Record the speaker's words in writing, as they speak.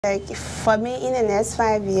Like for me, in the next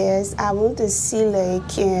 5 years, I want to see like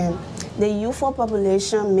the youth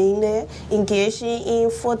population mainly engaging in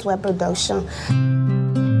footwear production.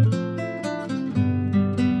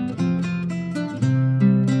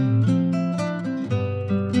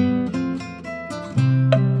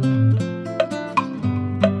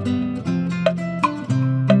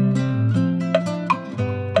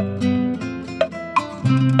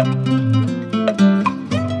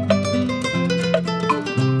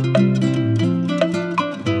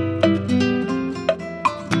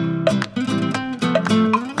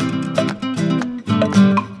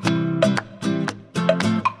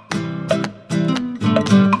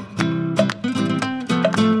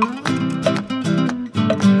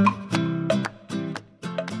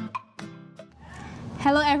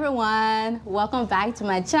 Hello everyone, welcome back to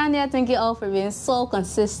my channel. Thank you all for being so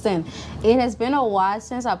consistent. It has been a while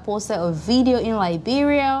since I posted a video in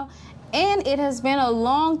Liberia, and it has been a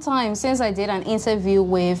long time since I did an interview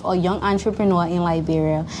with a young entrepreneur in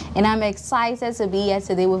Liberia. And I'm excited to be here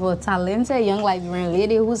today with a talented young Liberian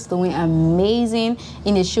lady who's doing amazing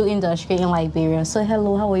in the shoe industry in Liberia. So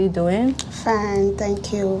hello, how are you doing? Fine,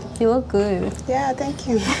 thank you. You look good. Yeah, thank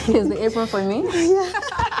you. Is the apron for me? Yeah.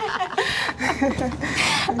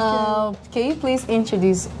 Can you please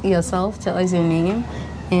introduce yourself, tell us your name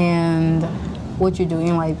and what you do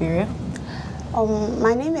in Liberia?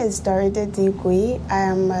 My name is Lauretta B Cisse. I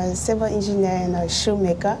am a civil engineer and a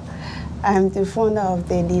shoemaker. I'm the founder of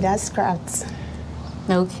the Leela's Crafts.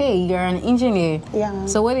 Okay, you're an engineer. Yeah.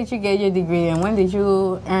 So where did you get your degree and when did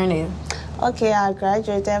you earn it? Okay, I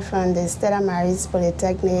graduated from the Stella Maris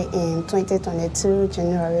Polytechnic in 2022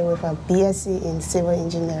 January with a BSc in civil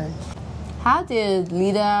engineering. How did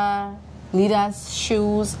Leela's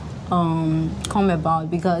shoes come about?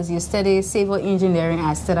 Because you studied civil engineering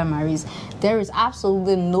at Stella Maris. There is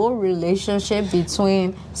absolutely no relationship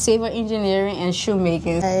between civil engineering and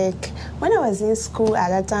shoemaking. Like when I was in school at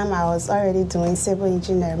that time, I was already doing civil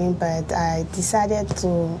engineering, but I decided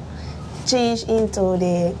to change into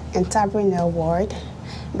the entrepreneur world.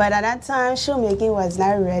 But at that time, shoemaking was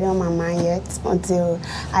not ready on my mind yet until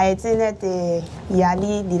I attended the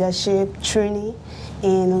yearly leadership training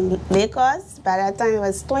in Lagos. By that time, it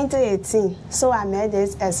was 2018. So I met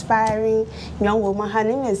this aspiring young woman. Her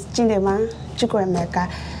name is Shoemaker.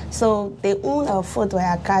 So they own a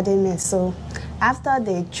footwear academy. So after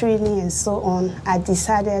the training and so on, I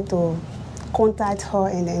decided to contact her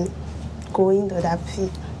and then go into that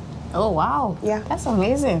field. Oh, wow. Yeah. That's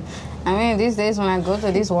amazing. I mean, these days when I go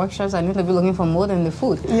to these workshops, I need to be looking for more than the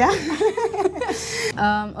food. Yeah.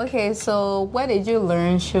 Okay, so where did you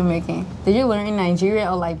learn shoemaking? Did you learn in Nigeria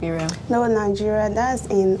or Liberia? No, Nigeria. That's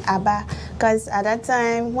in Aba. Because at that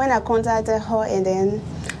time, when I contacted her and then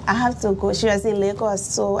I have to go, she was in Lagos,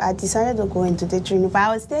 so I decided to go into the training. But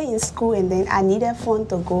I was there in school and then I needed fun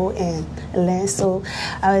to go and learn. So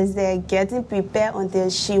I was there getting prepared until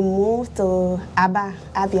she moved to Aba,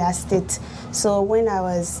 Abia State. So when I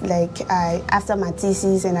was like, after my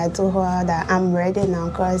thesis, and I told her that I'm ready now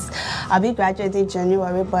because I'll be graduating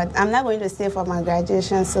January, but I'm not going to stay for my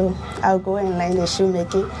graduation, so I'll go and learn the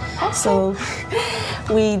shoemaking. Okay. So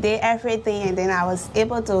we did everything, and then I was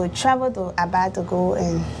able to travel to Aba to go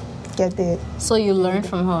and get it. So you learned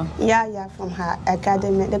from her? Yeah, from her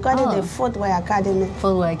academy. They call it the Footwear Academy.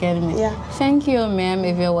 Footwear Academy. Yeah. Thank you, ma'am,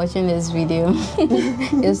 if you're watching this video.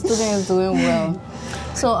 Your student is doing well.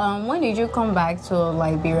 So when did you come back to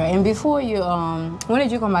Liberia? And before you, when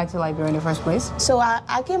did you come back to Liberia in the first place? So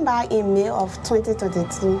I came back in May of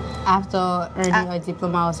 2022. After earning a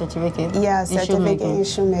diploma or certificate? Yeah, certificate in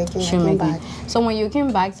shoemaking. Shoemaking. So when you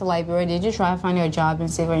came back to Liberia, did you try to find your job in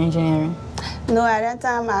civil engineering? No, at that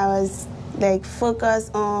time I was like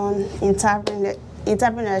focused on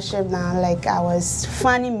entrepreneurship now. Like I was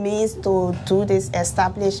finding means to do this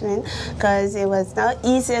establishment because it was not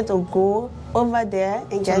easy to go over there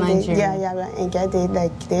and get it, and get it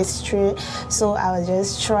like this straight. So I was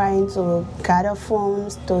just trying to gather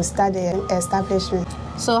funds to start the establishment.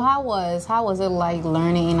 So how was it like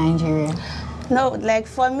learning in Nigeria? No, like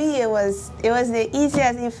for me, it was the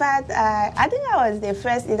easiest. In fact, I think I was the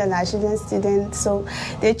first international student. So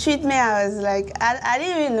they treat me. I was like, I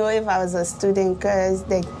didn't even know if I was a student because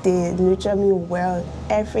they nurtured me well.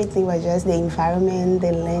 Everything was just the environment,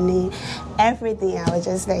 the learning, everything. I was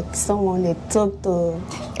just like someone they talk to,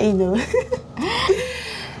 you know.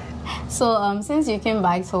 So since you came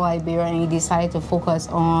back to Liberia and you decided to focus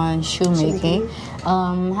on shoemaking,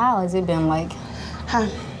 how has it been like?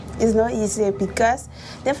 It's not easy because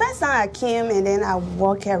the first time I came and then I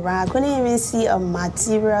walked around, I couldn't even see a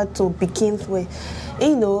material to begin with,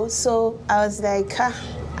 you know. So I was like,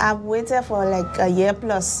 I've waited for like a year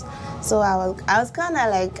plus. So I was kind of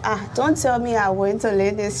like, don't tell me I went to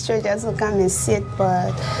leave this church just to come and sit,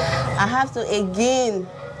 but I have to again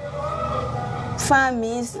find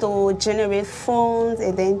means to generate funds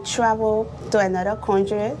and then travel to another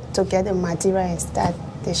country to get the material and start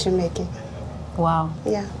the shoemaking. Wow.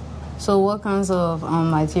 Yeah. So what kinds of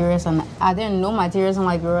materials, and are there no materials in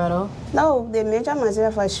Liberia though? No, the major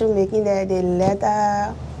material for shoemaking, the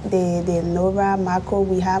leather, the Nova, Marco,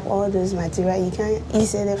 we have all those material. You can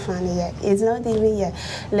easily find it yet. It's not even yet.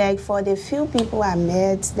 Like for the few people I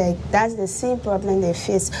met, like that's the same problem they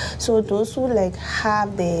face. So those who like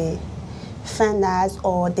have the finance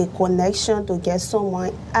or the connection to get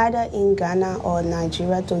someone either in Ghana or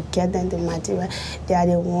Nigeria to get them the material, they are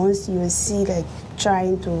the ones you see like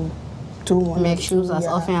trying to make shoes as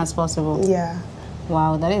often as possible. Yeah.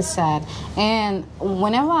 Wow, that is sad. And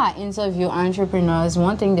whenever I interview entrepreneurs,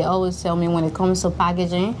 one thing they always tell me when it comes to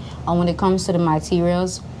packaging or when it comes to the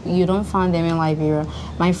materials, you don't find them in Liberia.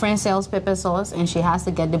 My friend sells pepper sauce and she has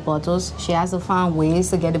to get the bottles. She has to find ways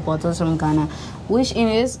to get the bottles from Ghana, which in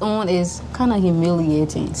its own is kind of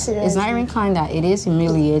humiliating. Seriously. It's not even kind of, it is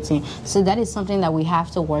humiliating. So that is something that we have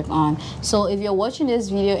to work on. So if you're watching this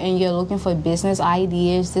video and you're looking for business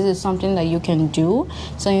ideas, this is something that you can do.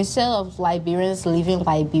 So instead of Liberians leaving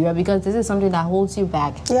Liberia, because this is something that holds you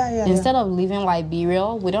back. Instead of leaving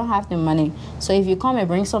Liberia, we don't have the money. So if you come and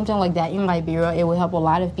bring something like that in Liberia, it will help a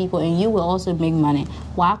lot of people and you will also make money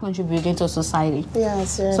while contributing to society. Yeah,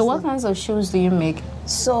 seriously. So what kinds of shoes do you make?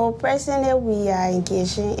 So personally, we are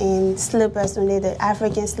engaging in slippers only, the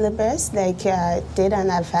African slippers. Like did an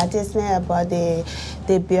advertisement about the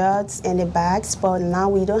belts and the bags, but now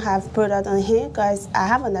we don't have product on here because I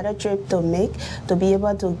have another trip to make to be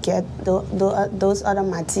able to get those other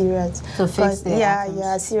materials. To fix the items.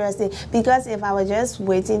 Yeah, seriously. Because if I was just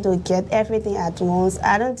waiting to get everything at once,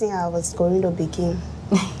 I don't think I was going to begin.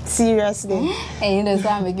 Seriously. And you don't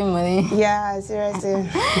start making money. Yeah, seriously.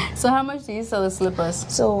 So how much do you sell the slippers?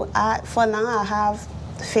 So for now I have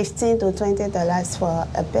 $15 to $20 for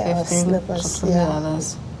a pair of slippers.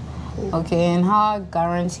 $20. Okay, and how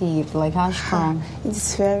guaranteed? Like how strong?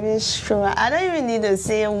 It's very strong. I don't even need to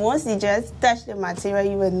say it. Once you just touch the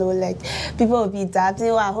material, you will know. Like people will be doubting,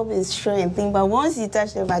 oh, I hope it's strong and thing. But once you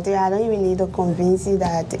touch the material, I don't even need to convince you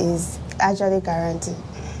that it's actually guaranteed.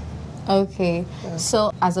 Okay,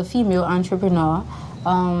 so as a female entrepreneur,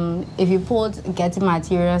 if you put getting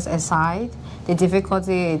materials aside, the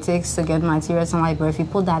difficulty it takes to get materials in Liberia, if you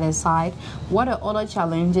put that aside, what are other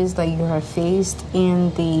challenges that you have faced in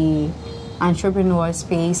the entrepreneur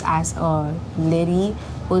space as a lady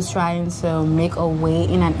who's trying to make a way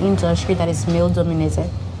in an industry that is male dominated?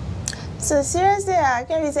 So seriously, I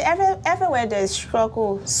can say everywhere there's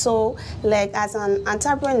struggle. So like as an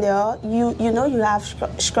entrepreneur, you know you have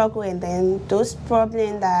struggle, and then those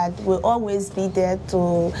problems that will always be there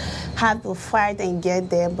to have to fight and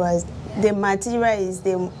get there. But the material is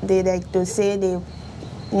they like to say the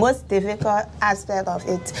most difficult aspect of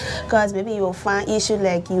it, because maybe you will find issue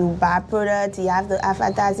like you buy product, you have to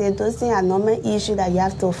advertise it. Those things are normal issue that you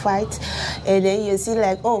have to fight, and then you see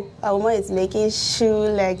like, oh, a woman is making shoe,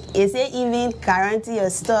 like is it even guarantee your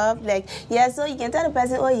stuff? Like yeah, so you can tell the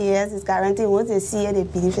person, oh yes, it's guaranteed. Once they see it, they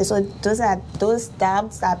believe it. So those are those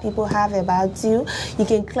doubts that people have about you. You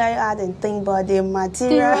can clear out and think about the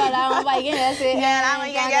material.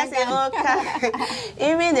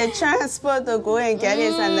 Even the transport to go and get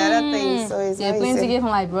it. Another thing, so it's yeah, plenty to get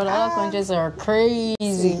from like brother. Other countries are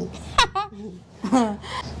crazy.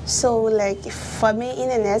 So like for me, in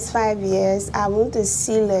the next 5 years, I want to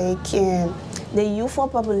see like the youth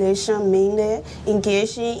population mainly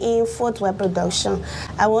engaging in footwear production.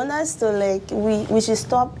 I want us to like we should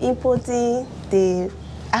stop importing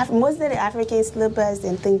mostly the African slippers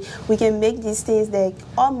and things. We can make these things like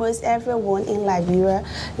almost everyone in Liberia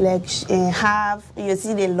like have, you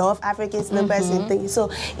see, they love African slippers and things. So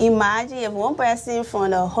imagine if one person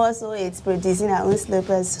from the hustle is producing their own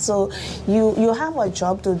slippers. So you have a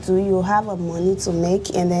job to do, you have a money to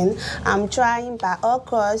make, and then I'm trying by all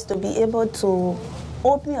costs to be able to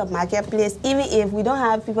open a marketplace, even if we don't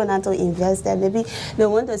have people now to invest there. Maybe they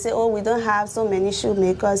want to say, oh, we don't have so many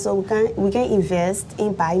shoemakers, so we can invest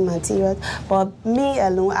in buying materials. But me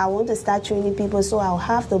alone, I want to start training people, so I'll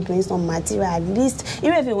have to bring some material at least.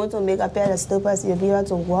 Even if you want to make a pair of slippers, you'll be able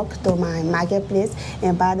to walk to my marketplace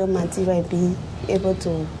and buy the material and be able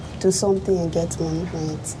to do something and get money from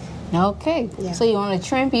it. Okay, so you want to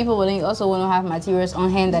train people, but then you also want to have materials on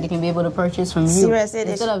hand that you can be able to purchase from you. Seriously,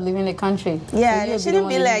 instead of leaving the country. Yeah, so it shouldn't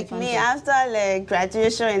be like me after like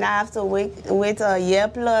graduation and I have to wait a year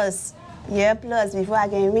plus Yeah, plus before I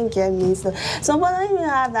can even get means to. Somebody don't even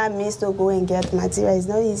have that means to go and get material. It's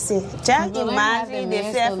not easy. Just imagine the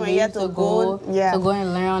fare from here to go. Yeah. To go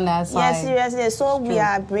and learn on that side. Yeah, seriously. So we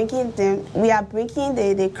are bringing them,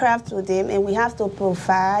 the craft to them, and we have to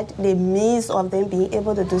provide the means of them being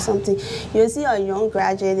able to do something. You see a young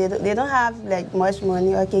graduate, they don't have like much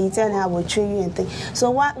money. Okay, you tell them I will train you and things.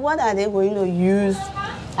 So what are they going to use?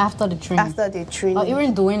 After the training. After the training. Or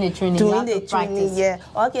even doing the training. Doing the training, yeah.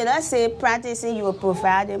 Okay, let's say practicing, you will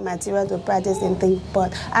provide the material to practice and things.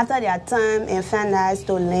 But after their time and finance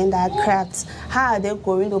to learn that craft, how are they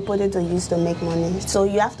going to put it to use to make money? So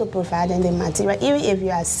you have to provide them the material. Even if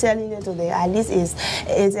you are selling it to them, at least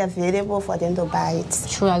it's available for them to buy it.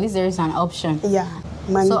 True, at least there is an option. Yeah.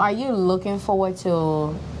 Money. So are you looking forward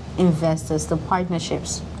to investors, to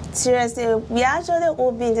partnerships? Seriously, we are actually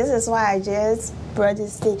open. This is why I just brought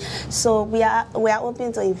this thing. So we are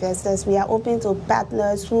open to investors. We are open to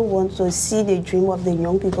partners who want to see the dream of the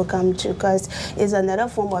young people come true, because it's another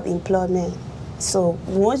form of employment. So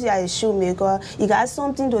once you are a shoemaker, you got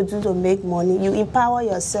something to do to make money. You empower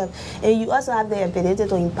yourself, and you also have the ability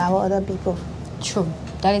to empower other people. True.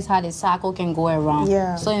 That is how the cycle can go around.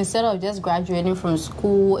 Yeah. So instead of just graduating from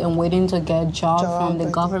school and waiting to get a job from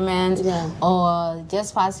the government, or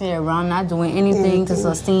just passing around, not doing anything to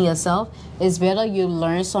sustain yourself, it's better you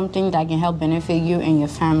learn something that can help benefit you and your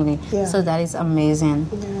family. Yeah. So that is amazing.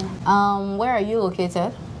 Yeah. Where are you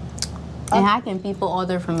located? And how can people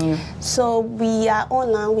order from you? So we are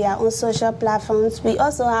online, we are on social platforms. We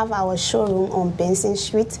also have our showroom on Benson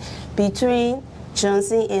Street between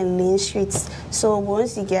Johnson and Lynn Streets. So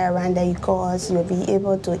once you get around there, you call us, you'll be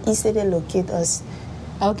able to easily locate us.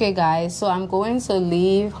 Okay guys, so I'm going to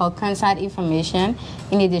leave her contact information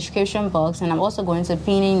in the description box, and I'm also going to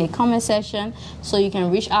pin in the comment section so you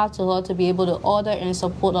can reach out to her to be able to order and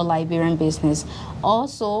support a Liberian business.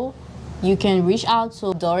 Also, you can reach out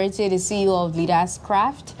to Dorothy, the CEO of Leela's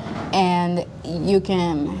Craft, and you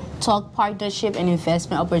can talk partnership and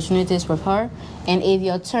investment opportunities with her. And if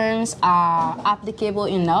your terms are applicable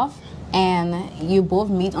enough and you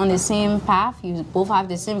both meet on the same path, you both have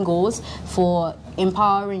the same goals for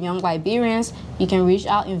empowering young Liberians, you can reach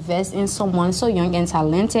out, invest in someone so young and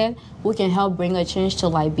talented who can help bring a change to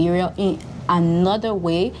Liberia in another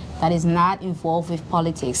way that is not involved with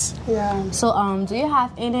politics. Yeah. So do you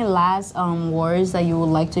have any last words that you would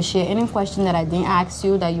like to share? Any question that I didn't ask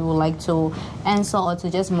you that you would like to answer, or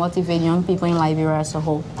to just motivate young people in Liberia as a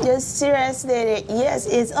whole? Yes, seriously, yes,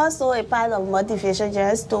 it's also a part of motivation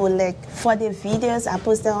just to, like, for the videos I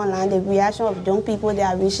posted online, the reaction of young people, they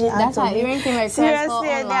are reaching out That's to why me. Seriously,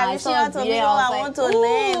 they are reaching out to me. Oh, I want to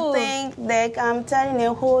learn things. Like, I'm telling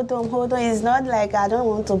them, hold on. It's not like I don't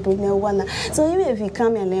want to bring them one. So even if you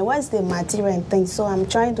come and learn, what's the material and things? So I'm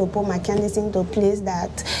trying to put my candidates into place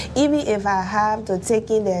that even if I have to take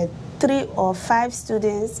in the 3 or 5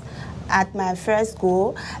 students at my first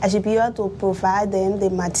goal, I should be able to provide them the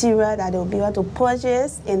material that they'll be able to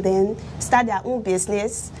purchase and then start their own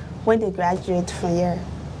business when they graduate from here.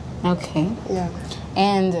 Okay. Yeah.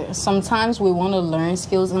 And sometimes we want to learn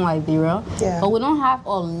skills in Liberia, but we don't have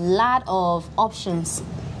a lot of options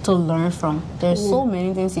to learn from. There's so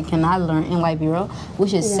many things you cannot learn in Liberia,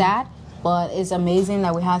 which is sad, but it's amazing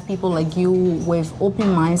that we have people like you with open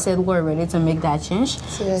mindset who are ready to make that change.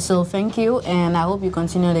 So thank you, and I hope you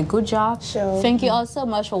continue the good job. Thank you all so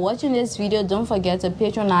much for watching this video. Don't forget to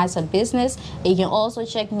patronize her business. You can also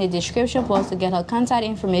check in the description box to get her contact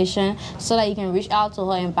information so that you can reach out to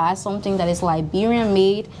her and buy something that is Liberian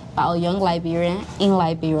made by a young Liberian in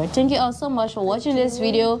Liberia. Thank you all so much for watching this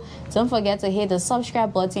video. Don't forget to hit the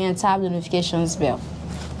subscribe button and tap the notifications bell.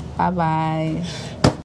 Bye bye.